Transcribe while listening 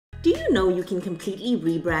Do you know you can completely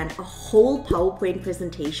rebrand a whole PowerPoint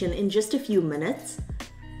presentation in just a few minutes?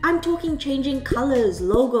 I'm talking changing colors,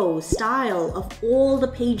 logo, style of all the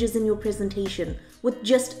pages in your presentation with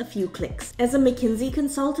just a few clicks. As a McKinsey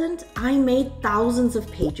consultant, I made thousands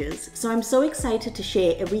of pages, so I'm so excited to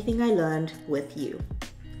share everything I learned with you.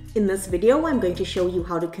 In this video, I'm going to show you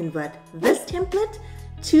how to convert this template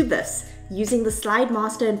to this using the Slide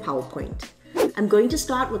Master in PowerPoint. I'm going to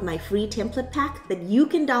start with my free template pack that you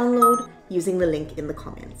can download using the link in the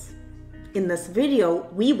comments. In this video,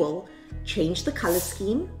 we will change the color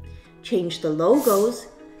scheme, change the logos,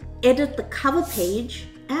 edit the cover page,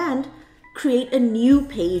 and create a new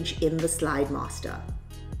page in the Slide Master.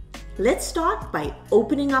 Let's start by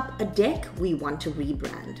opening up a deck we want to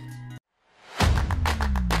rebrand.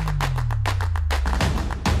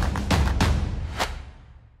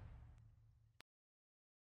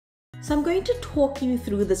 So I'm going to talk you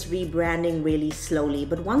through this rebranding really slowly,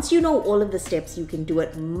 but once you know all of the steps, you can do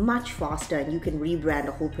it much faster and you can rebrand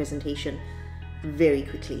a whole presentation very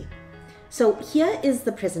quickly. So here is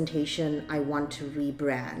the presentation I want to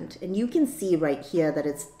rebrand, and you can see right here that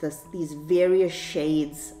it's these various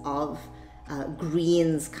shades of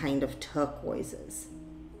greens, kind of turquoises.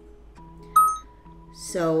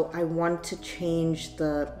 So I want to change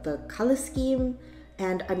the color scheme,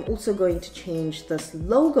 and I'm also going to change this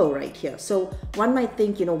logo right here. So one might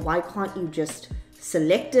think, why can't you just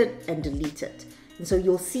select it and delete it? And so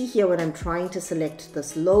you'll see here when I'm trying to select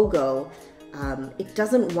this logo, it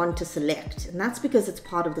doesn't want to select. And that's because it's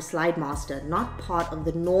part of the Slide Master, not part of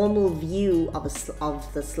the normal view of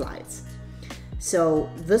the slides. So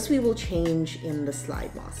this we will change in the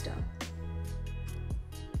Slide Master.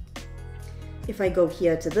 If I go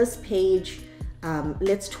here to this page,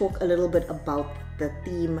 let's talk a little bit about the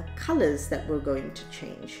theme colors that we're going to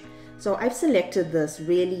change. So I've selected this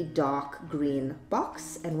really dark green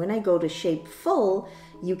box, and when I go to shape fill,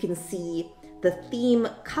 you can see the theme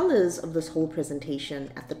colors of this whole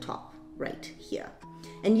presentation at the top right here.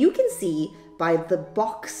 And you can see by the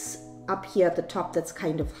box up here at the top that's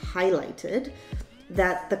kind of highlighted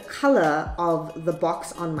that the color of the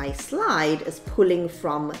box on my slide is pulling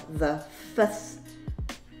from the 5th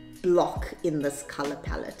block in this color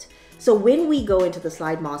palette. So when we go into the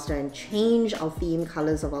Slide Master and change our theme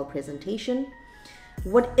colors of our presentation,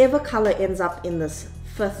 whatever color ends up in this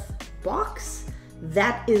 5th box,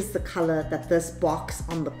 that is the color that this box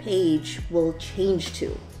on the page will change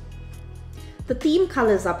to. The theme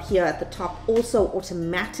colors up here at the top also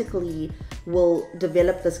automatically will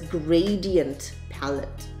develop this gradient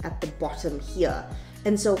palette at the bottom here.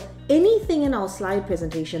 And so anything in our slide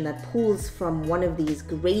presentation that pulls from one of these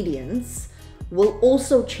gradients will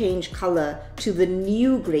also change color to the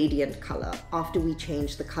new gradient color after we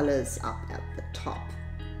change the colors up at the top.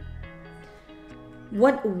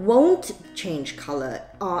 What won't change color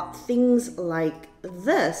are things like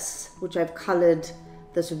this, which I've colored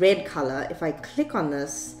this red color. If I click on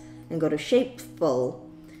this and go to shape fill,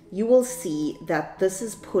 you will see that this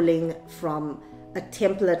is pulling from a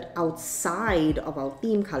template outside of our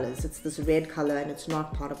theme colors. It's this red color and it's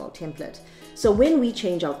not part of our template. So when we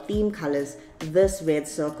change our theme colors, this red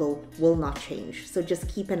circle will not change. So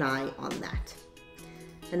just keep an eye on that.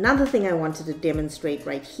 Another thing I wanted to demonstrate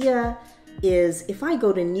right here is if I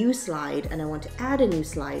go to new slide and I want to add a new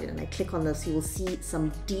slide and I click on this, you will see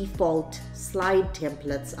some default slide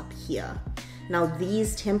templates up here. Now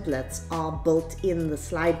these templates are built in the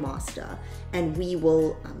Slide Master, and we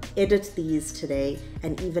will edit these today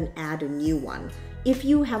and even add a new one. If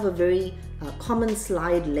you have a very common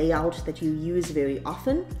slide layout that you use very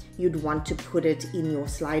often, you'd want to put it in your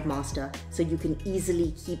Slide Master so you can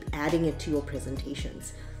easily keep adding it to your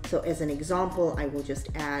presentations. So as an example, I will just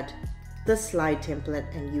add this slide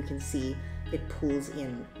template and you can see it pulls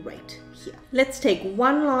in right here. Let's take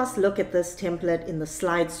one last look at this template in the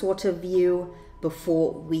slide sorter view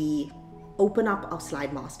before we open up our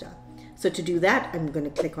Slide Master. So to do that, I'm going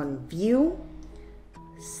to click on View,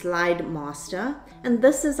 Slide Master, and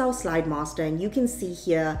this is our Slide Master, and you can see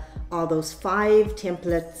here are those 5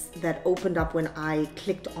 templates that opened up when I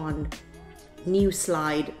clicked on New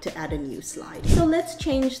Slide to add a new slide. So let's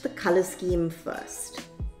change the color scheme first.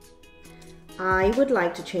 I would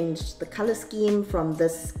like to change the color scheme from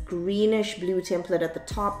this greenish blue template at the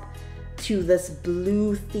top to this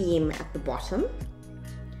blue theme at the bottom.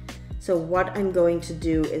 So what I'm going to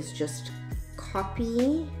do is just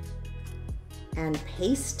copy and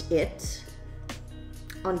paste it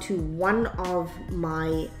onto one of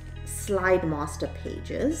my Slide Master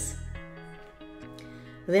pages.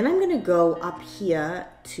 Then I'm going to go up here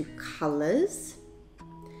to colors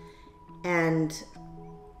and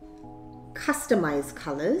customize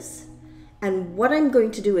colors. And what I'm going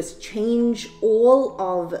to do is change all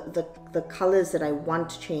of the colors that I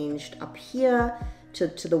want changed up here to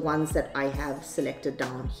the ones that I have selected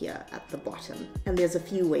down here at the bottom. And there's a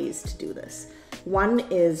few ways to do this. One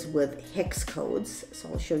is with hex codes. So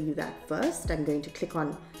I'll show you that first. I'm going to click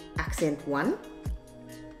on accent 1.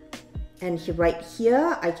 And here, right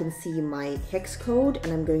here, I can see my hex code,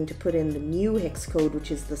 and I'm going to put in the new hex code,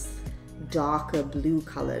 which is this darker blue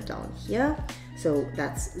color down here. So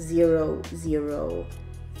that's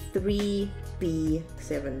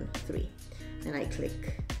 003B73. And I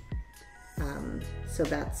click. So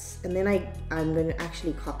that's, and then I'm going to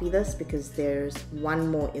actually copy this because there's one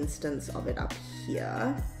more instance of it up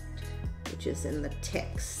here, which is in the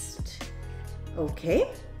text. Okay,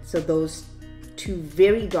 so those two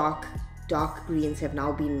very dark greens have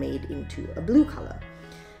now been made into a blue color.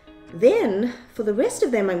 Then for the rest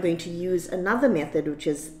of them, I'm going to use another method, which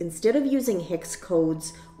is instead of using hex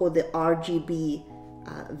codes or the RGB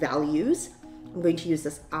values, I'm going to use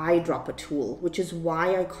this eyedropper tool, which is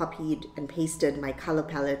why I copied and pasted my color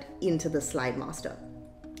palette into the slide master.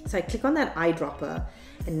 So I click on that eyedropper,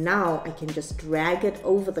 and now I can just drag it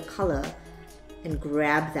over the color and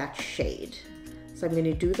grab that shade. So I'm going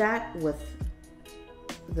to do that with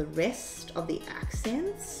the rest of the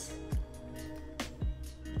accents,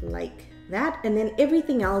 like that, and then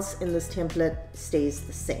everything else in this template stays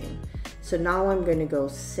the same. So now I'm going to go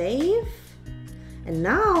save, and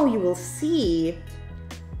now you will see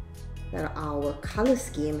that our color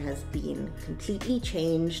scheme has been completely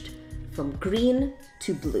changed from green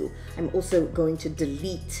to blue. I'm also going to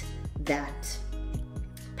delete that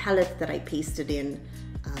palette that I pasted in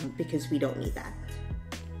because we don't need that.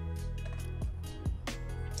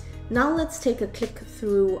 Now let's take a click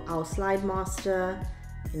through our slide master,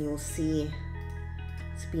 and you'll see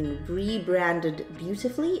it's been rebranded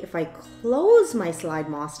beautifully. If I close my slide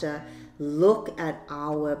master, look at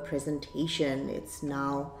our presentation. It's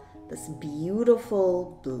now this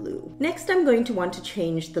beautiful blue. Next, I'm going to want to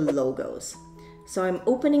change the logos. So I'm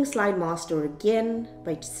opening slide master again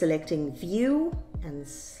by selecting view and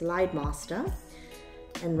slide master.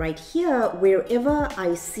 And right here, wherever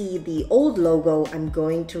I see the old logo, I'm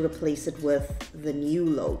going to replace it with the new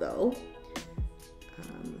logo.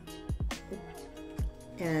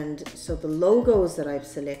 And so the logos that I've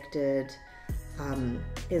selected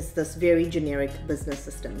is this very generic business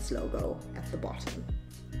systems logo at the bottom.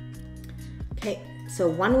 Okay, so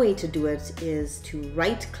one way to do it is to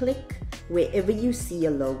right click wherever you see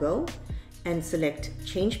a logo and select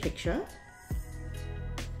change picture,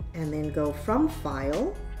 and then go from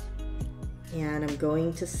file, and I'm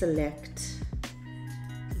going to select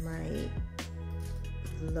my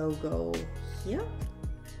logo here,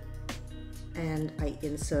 and I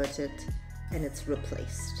insert it and it's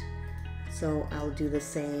replaced. So I'll do the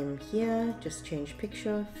same here, just change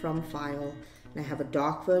picture from file, and I have a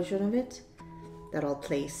dark version of it that I'll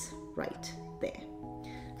place right there.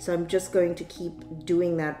 So I'm just going to keep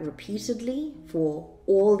doing that repeatedly for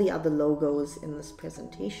all the other logos in this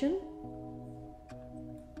presentation.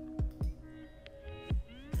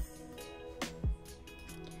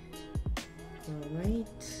 All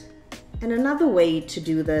right. And another way to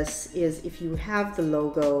do this is if you have the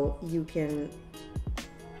logo, you can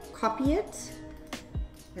copy it,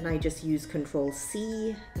 and I just use Control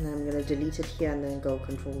C, and I'm going to delete it here and then go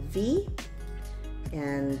Control V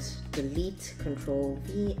and delete, Control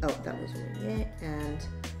V. Oh, that was over here, and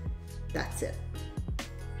that's it.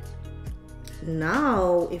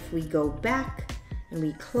 Now if we go back and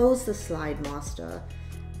we close the slide master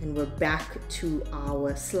and we're back to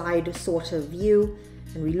our slide sorter view,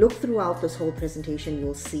 and we look throughout this whole presentation,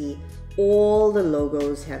 you'll see all the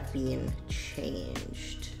logos have been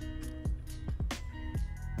changed.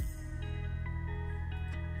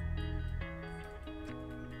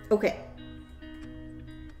 Okay.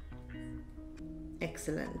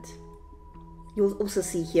 Excellent. You'll also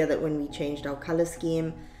see here that when we changed our color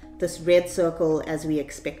scheme, this red circle, as we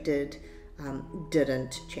expected,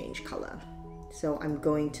 didn't change color. So I'm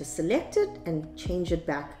going to select it and change it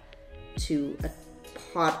back to a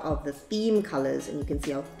part of the theme colors, and you can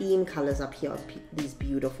see our theme colors up here are these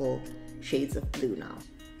beautiful shades of blue now.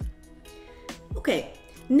 Okay,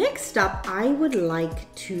 next up, I would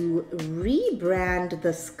like to rebrand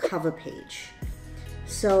this cover page.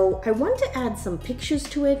 So I want to add some pictures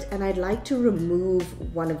to it, and I'd like to remove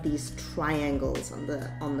one of these triangles on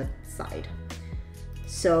the side.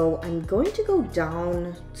 So I'm going to go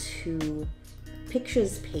down to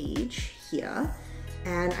pictures page here,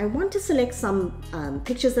 and I want to select some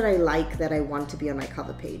pictures that I like that I want to be on my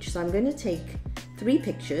cover page. So I'm going to take 3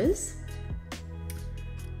 pictures,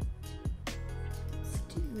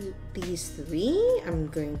 these three. I'm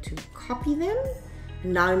going to copy them.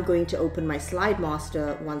 Now I'm going to open my slide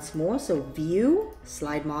master once more. So view,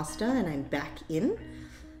 slide master, and I'm back in.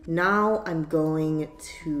 Now I'm going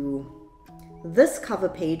to this cover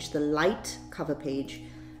page, the light cover page.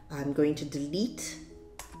 I'm going to delete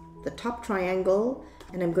the top triangle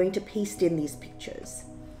and I'm going to paste in these pictures.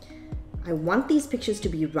 I want these pictures to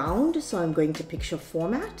be round, so I'm going to picture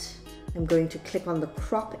format. I'm going to click on the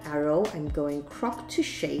crop arrow. I'm going crop to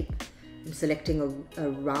shape. I'm selecting a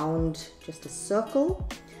round, just a circle.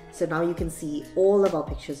 So now you can see all of our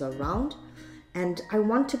pictures are round. And I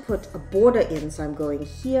want to put a border in, so I'm going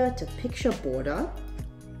here to picture border.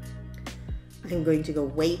 I'm going to go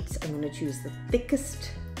weight. I'm going to choose the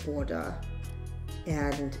thickest border.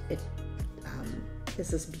 And it is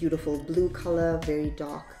this beautiful blue color, very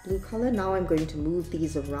dark blue color. Now I'm going to move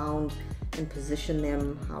these around and position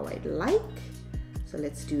them how I'd like. So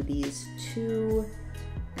let's do these two.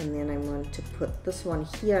 And then I'm going to put this one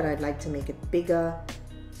here and I'd like to make it bigger.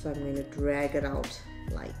 So I'm going to drag it out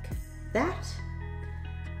like that.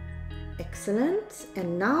 Excellent.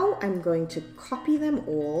 And now I'm going to copy them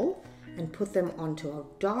all and put them onto a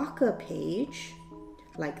darker page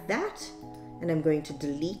like that. And I'm going to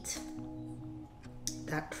delete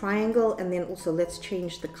that triangle, and then also let's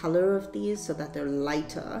change the color of these so that they're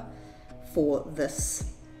lighter for this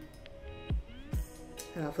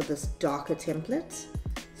darker template.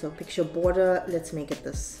 So picture border, let's make it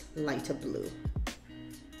this lighter blue.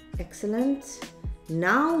 Excellent.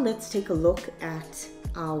 Now let's take a look at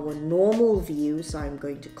our normal view. So I'm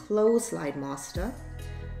going to close Slide Master,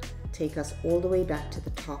 take us all the way back to the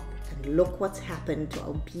top, and look what's happened to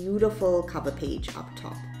our beautiful cover page up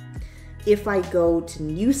top. If I go to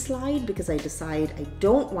new slide, because I decide I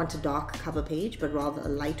don't want a dark cover page, but rather a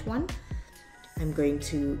light one, I'm going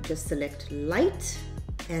to just select light,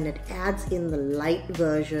 and it adds in the light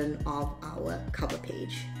version of our cover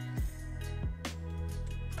page.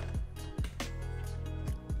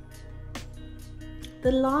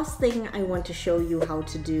 The last thing I want to show you how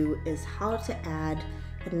to do is how to add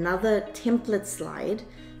another template slide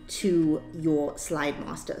to your slide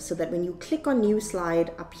master, so that when you click on new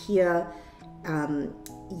slide up here,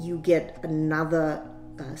 you get another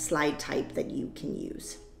slide type that you can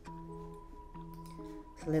use.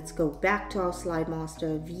 So let's go back to our slide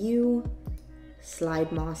master, view,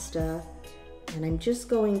 slide master, and I'm just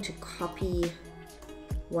going to copy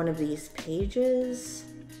one of these pages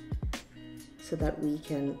so that we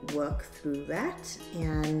can work through that.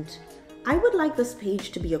 And I would like this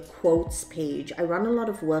page to be a quotes page. I run a lot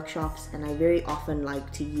of workshops and I very often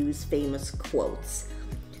like to use famous quotes.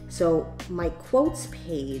 So my quotes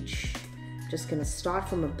page, just gonna start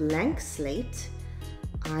from a blank slate.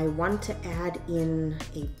 I want to add in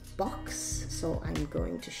a box. So I'm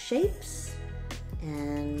going to shapes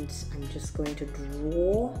and I'm just going to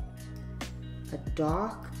draw a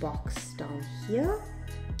dark box down here.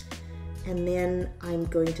 And then I'm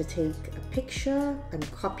going to take a picture, I'm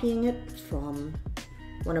copying it from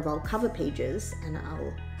one of our cover pages and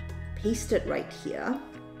I'll paste it right here.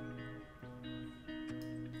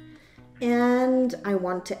 And I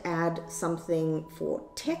want to add something for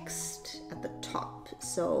text at the top.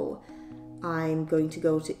 So I'm going to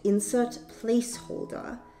go to Insert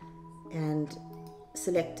Placeholder and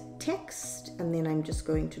select text, and then I'm just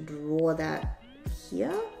going to draw that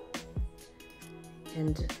here.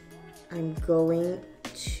 And I'm going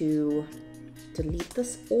to delete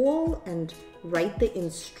this all and write the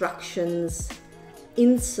instructions,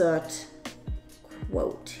 insert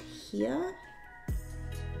quote here.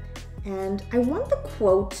 And I want the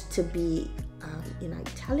quote to be in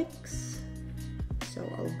italics. So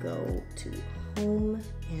I'll go to home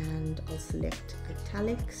and I'll select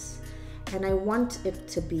italics. And I want it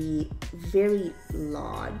to be very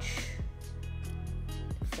large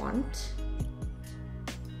font.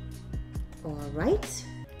 All right,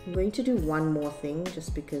 I'm going to do one more thing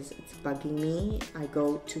just because it's bugging me. I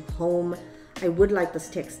go to home. I would like this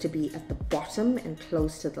text to be at the bottom and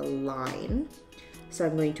close to the line. So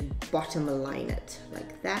I'm going to bottom align it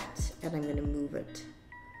like that, and I'm going to move it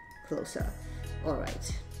closer. All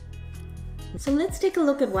right. So let's take a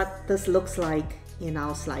look at what this looks like in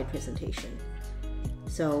our slide presentation.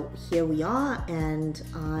 So here we are, and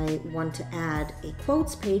I want to add a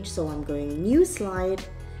quotes page. So I'm going new slide.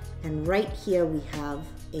 And right here we have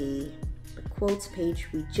the quotes page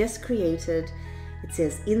we just created. It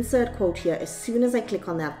says insert quote here. As soon as I click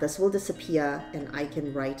on that, this will disappear and I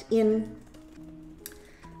can write in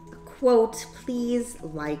a quote. Please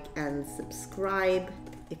like and subscribe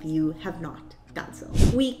if you have not done so.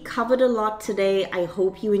 We covered a lot today. I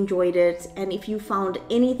hope you enjoyed it. And if you found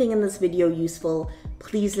anything in this video useful,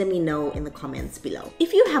 please let me know in the comments below.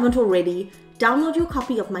 If you haven't already, download your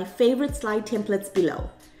copy of my favorite slide templates below.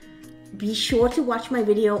 Be sure to watch my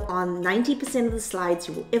video on 90% of the slides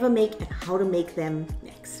you will ever make and how to make them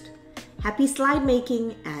next. Happy slide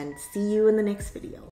making, and see you in the next video.